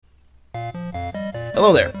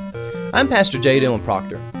Hello there. I'm Pastor J. Dylan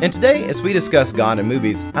Proctor, and today, as we discuss God in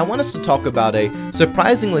movies, I want us to talk about a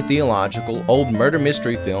surprisingly theological old murder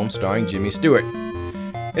mystery film starring Jimmy Stewart.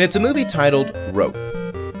 And it's a movie titled Rope.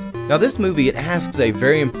 Now this movie, it asks a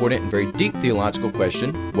very important and very deep theological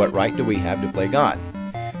question: what right do we have to play God?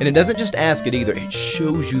 And it doesn't just ask it either, it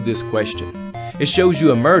shows you this question. It shows you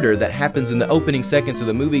a murder that happens in the opening seconds of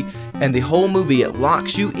the movie, and the whole movie, it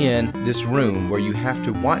locks you in this room where you have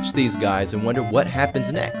to watch these guys and wonder what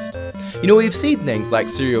happens next. You know, we've seen things like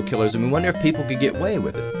serial killers and we wonder if people could get away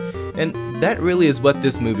with it. And that really is what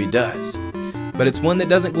this movie does. But it's one that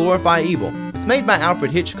doesn't glorify evil. It's made by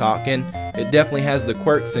Alfred Hitchcock, and it definitely has the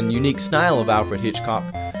quirks and unique style of Alfred Hitchcock.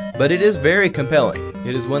 But it is very compelling.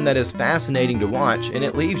 It is one that is fascinating to watch, and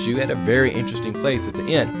it leaves you at a very interesting place at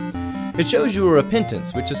the end. It shows you a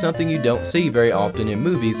repentance, which is something you don't see very often in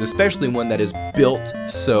movies, especially one that is built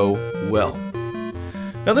so well.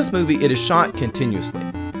 Now this movie, it is shot continuously,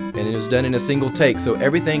 and it was done in a single take, so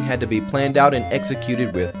everything had to be planned out and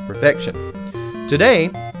executed with perfection.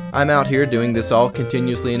 Today, I'm out here doing this all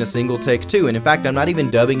continuously in a single take too, and in fact, I'm not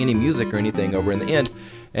even dubbing any music or anything over in the end,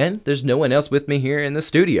 and there's no one else with me here in the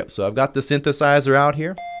studio, so I've got the synthesizer out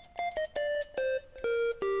here.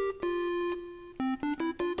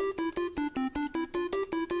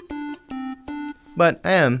 But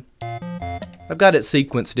I've got it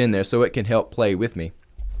sequenced in there so it can help play with me.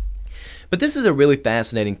 But this is a really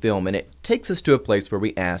fascinating film, and it takes us to a place where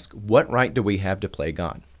we ask, what right do we have to play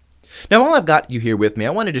God? Now, while I've got you here with me,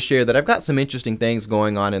 I wanted to share that I've got some interesting things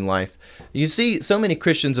going on in life. You see so many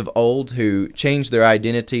Christians of old who changed their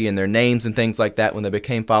identity and their names and things like that when they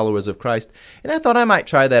became followers of Christ, and I thought I might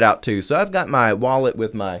try that out too. So I've got my wallet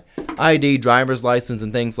with my ID, driver's license,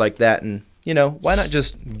 and things like that, and you know, why not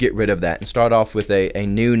just get rid of that and start off with a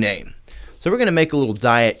new name? So we're going to make a little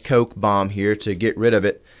Diet Coke bomb here to get rid of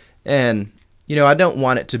it. And, you know, I don't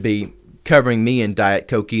want it to be covering me in Diet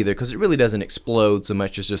Coke either, because it really doesn't explode so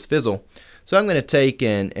much as just fizzle. So I'm going to take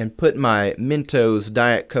and put my Mentos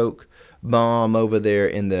Diet Coke bomb over there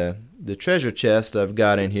in the treasure chest I've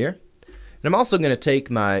got in here. And I'm also going to take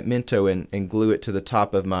my Mento and glue it to the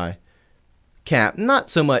top of my cap, not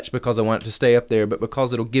so much because I want it to stay up there, but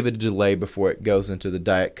because it'll give it a delay before it goes into the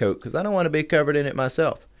Diet Coke, because I don't want to be covered in it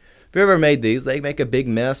myself. If you ever made these, they make a big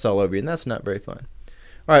mess all over you, and that's not very fun.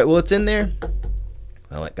 Alright, well, it's in there.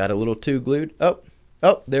 Well, it got a little too glued. Oh,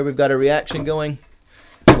 there we've got a reaction going.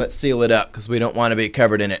 Let's seal it up, because we don't want to be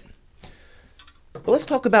covered in it. But let's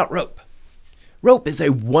talk about Rope. Rope is a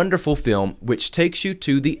wonderful film which takes you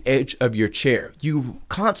to the edge of your chair. You're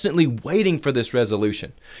constantly waiting for this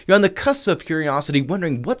resolution. You're on the cusp of curiosity,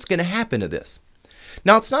 wondering what's going to happen to this.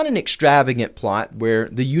 Now, it's not an extravagant plot where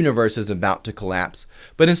the universe is about to collapse,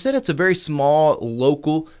 but instead it's a very small,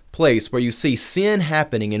 local place where you see sin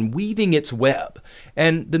happening and weaving its web.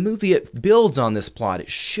 And the movie, it builds on this plot. It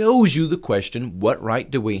shows you the question, what right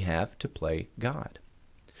do we have to play God?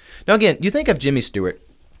 Now again, you think of Jimmy Stewart,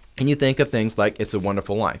 and you think of things like It's a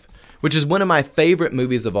Wonderful Life, which is one of my favorite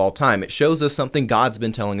movies of all time. It shows us something God's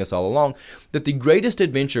been telling us all along, that the greatest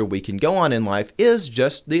adventure we can go on in life is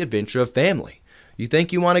just the adventure of family. You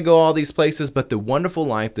think you want to go all these places, but the wonderful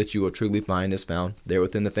life that you will truly find is found there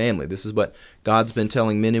within the family. This is what God's been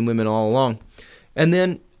telling men and women all along. And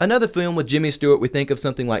then another film with Jimmy Stewart, we think of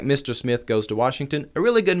something like Mr. Smith Goes to Washington, a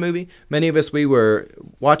really good movie. Many of us, we were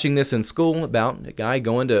watching this in school about a guy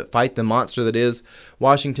going to fight the monster that is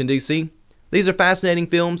Washington, D.C. These are fascinating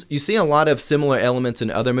films. You see a lot of similar elements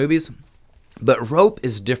in other movies, but Rope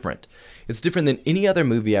is different. It's different than any other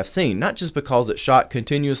movie I've seen, not just because it's shot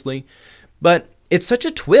continuously, but it's such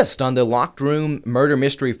a twist on the locked room murder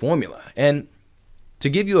mystery formula. And to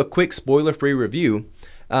give you a quick spoiler-free review,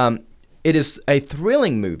 it is a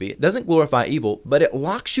thrilling movie. It doesn't glorify evil, but it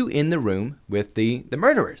locks you in the room with the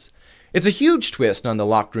murderers. It's a huge twist on the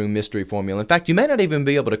locked room mystery formula. In fact, you may not even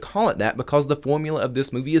be able to call it that because the formula of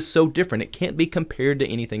this movie is so different. It can't be compared to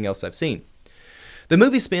anything else I've seen. The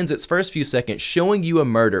movie spends its first few seconds showing you a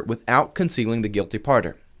murder without concealing the guilty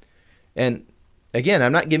party. And again,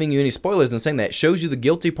 I'm not giving you any spoilers in saying that. It shows you the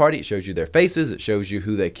guilty party. It shows you their faces. It shows you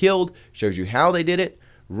who they killed. It shows you how they did it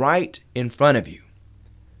right in front of you.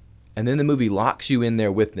 And then the movie locks you in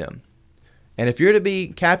there with them. And if you're to be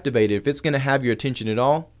captivated, if it's going to have your attention at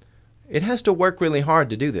all, it has to work really hard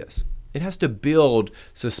to do this. It has to build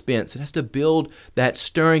suspense. It has to build that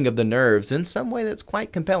stirring of the nerves in some way that's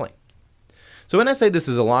quite compelling. So when I say this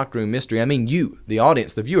is a locked room mystery, I mean you, the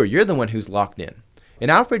audience, the viewer. You're the one who's locked in. In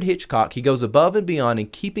Alfred Hitchcock, he goes above and beyond in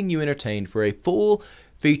keeping you entertained for a full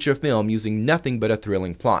feature film using nothing but a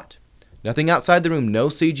thrilling plot. Nothing outside the room, no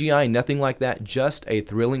CGI, nothing like that, just a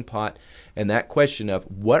thrilling plot and that question of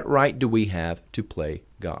what right do we have to play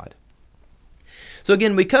God? So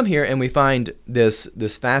again, we come here and we find this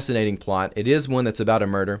fascinating plot. It is one that's about a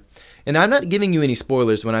murder. And I'm not giving you any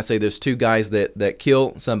spoilers when I say there's two guys that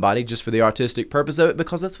kill somebody just for the artistic purpose of it,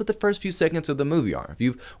 because that's what the first few seconds of the movie are. If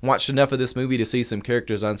you've watched enough of this movie to see some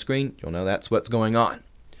characters on screen, you'll know that's what's going on.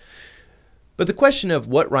 But the question of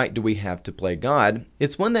what right do we have to play God,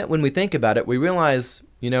 it's one that when we think about it, we realize,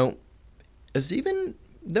 as even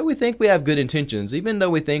though we think we have good intentions, even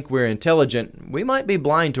though we think we're intelligent, we might be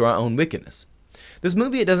blind to our own wickedness. This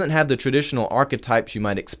movie, it doesn't have the traditional archetypes you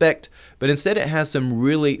might expect, but instead it has some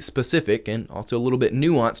really specific and also a little bit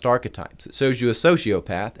nuanced archetypes. It shows you a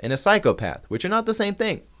sociopath and a psychopath, which are not the same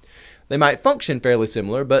thing. They might function fairly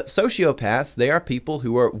similar, but sociopaths, they are people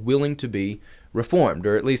who are willing to be reformed,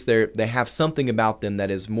 or at least they have something about them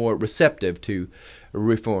that is more receptive to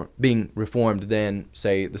being reformed than,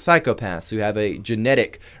 say, the psychopaths, who have a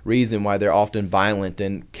genetic reason why they're often violent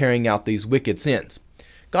and carrying out these wicked sins.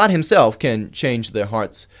 God himself can change their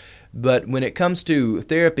hearts, but when it comes to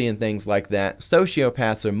therapy and things like that,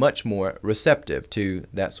 sociopaths are much more receptive to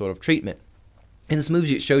that sort of treatment. In this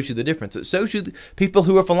movie, it shows you the difference. It shows you people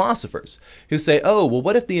who are philosophers, who say, oh, well,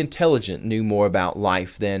 what if the intelligent knew more about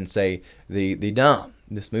life than, say, the dumb?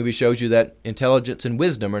 This movie shows you that intelligence and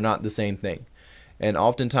wisdom are not the same thing. And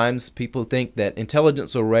oftentimes, people think that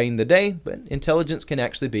intelligence will reign the day, but intelligence can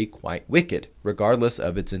actually be quite wicked, regardless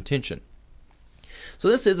of its intention. So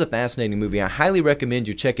this is a fascinating movie. I highly recommend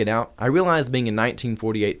you check it out. I realize being a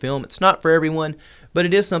 1948 film, it's not for everyone, but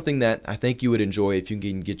it is something that I think you would enjoy if you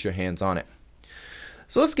can get your hands on it.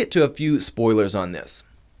 So let's get to a few spoilers on this.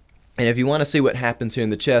 And if you want to see what happens here in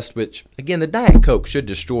the chest, which, again, the Diet Coke should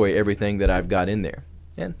destroy everything that I've got in there.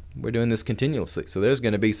 And we're doing this continuously, so there's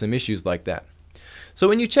going to be some issues like that. So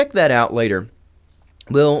when you check that out later,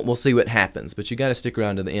 we'll see what happens, but you got to stick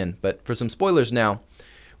around to the end. But for some spoilers now,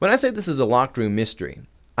 when I say this is a locked room mystery,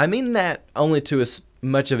 I mean that only to as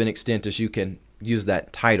much of an extent as you can use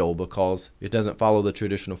that title, because it doesn't follow the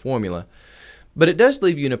traditional formula. But it does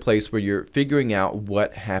leave you in a place where you're figuring out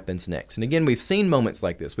what happens next. And again, we've seen moments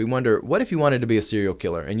like this. We wonder, what if you wanted to be a serial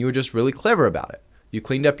killer and you were just really clever about it? You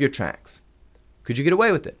cleaned up your tracks. Could you get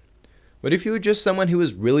away with it? What if you were just someone who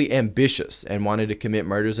was really ambitious and wanted to commit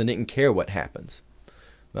murders and didn't care what happens?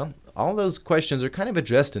 Well, all those questions are kind of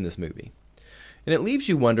addressed in this movie. And it leaves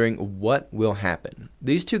you wondering what will happen.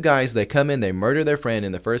 These two guys, they come in, they murder their friend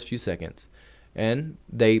in the first few seconds, and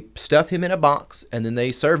they stuff him in a box, and then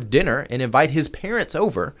they serve dinner and invite his parents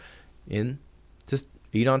over to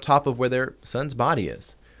eat on top of where their son's body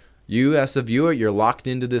is. You, as a viewer, you're locked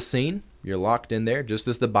into this scene. You're locked in there just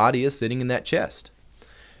as the body is sitting in that chest.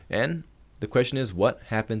 And the question is, what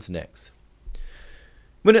happens next?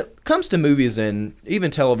 When it comes to movies and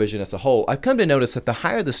even television as a whole, I've come to notice that the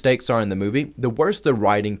higher the stakes are in the movie, the worse the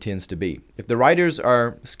writing tends to be. If the writers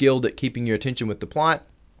are skilled at keeping your attention with the plot,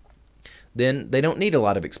 then they don't need a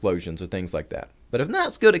lot of explosions or things like that. But if they're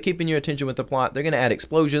not skilled at keeping your attention with the plot, they're going to add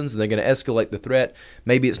explosions and they're going to escalate the threat.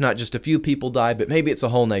 Maybe it's not just a few people die, but maybe it's a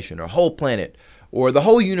whole nation or a whole planet or the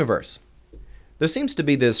whole universe. There seems to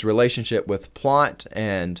be this relationship with plot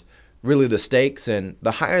and really the stakes, and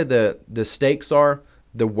the higher the stakes are,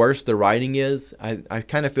 the worse the writing is. I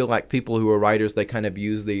kind of feel like people who are writers, they kind of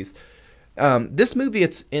use these. This movie,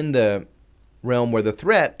 it's in the realm where the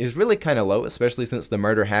threat is really kind of low, especially since the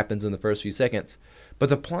murder happens in the first few seconds, but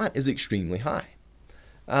the plot is extremely high.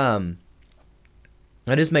 It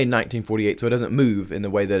is made in 1948, so it doesn't move in the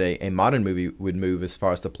way that a modern movie would move as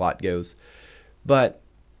far as the plot goes. But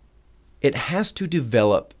it has to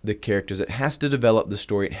develop the characters. It has to develop the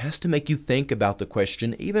story. It has to make you think about the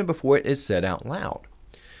question even before it is said out loud.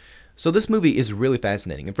 So this movie is really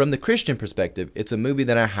fascinating. And from the Christian perspective, it's a movie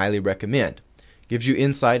that I highly recommend. It gives you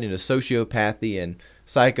insight into sociopathy and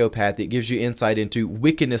psychopathy. It gives you insight into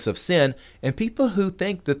wickedness of sin and people who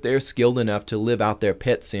think that they're skilled enough to live out their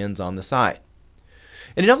pet sins on the side.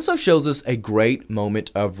 And it also shows us a great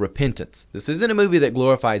moment of repentance. This isn't a movie that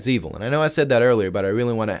glorifies evil. And I know I said that earlier, but I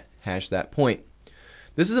really want to hash that point.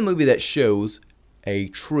 This is a movie that shows a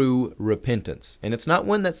true repentance. And it's not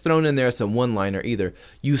one that's thrown in there as a one-liner either.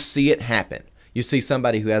 You see it happen. You see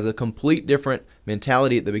somebody who has a complete different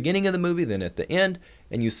mentality at the beginning of the movie than at the end.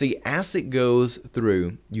 And you see as it goes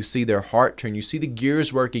through, you see their heart turn. You see the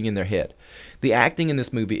gears working in their head. The acting in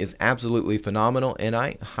this movie is absolutely phenomenal, and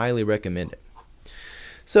I highly recommend it.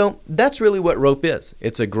 So that's really what Rope is.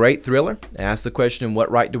 It's a great thriller. It asks the question,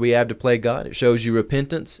 what right do we have to play God? It shows you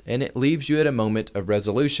repentance, and it leaves you at a moment of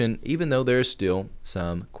resolution, even though there are still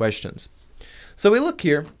some questions. So we look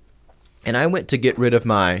here And I went to get rid of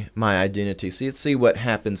my identity. See, let's see what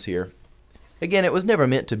happens here. Again, it was never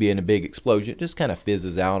meant to be in a big explosion. It just kind of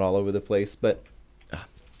fizzes out all over the place. But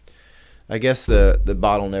I guess the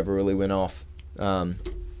bottle never really went off. And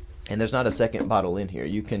there's not a second bottle in here.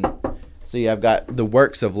 You can see I've got the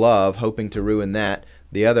Works of Love, hoping to ruin that.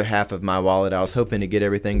 The other half of my wallet, I was hoping to get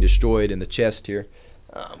everything destroyed in the chest here.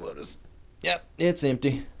 Yep, it's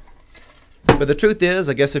empty. But the truth is,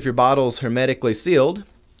 I guess if your bottle's hermetically sealed,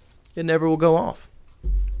 it never will go off.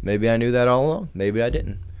 Maybe I knew that all along. Maybe I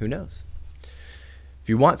didn't. Who knows? If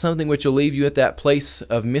you want something which will leave you at that place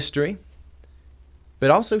of mystery, but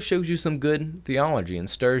also shows you some good theology and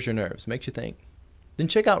stirs your nerves, makes you think, then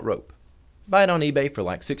check out Rope. Buy it on eBay for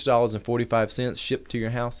like $6.45 shipped to your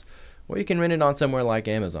house, or you can rent it on somewhere like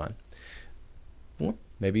Amazon. Or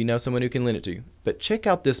maybe you know someone who can lend it to you. But check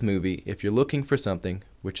out this movie if you're looking for something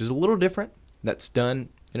which is a little different, that's done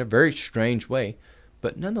in a very strange way,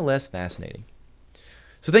 but nonetheless fascinating.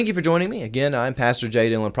 So thank you for joining me. Again, I'm Pastor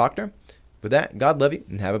J. Dylan Proctor. With that, God love you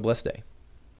and have a blessed day.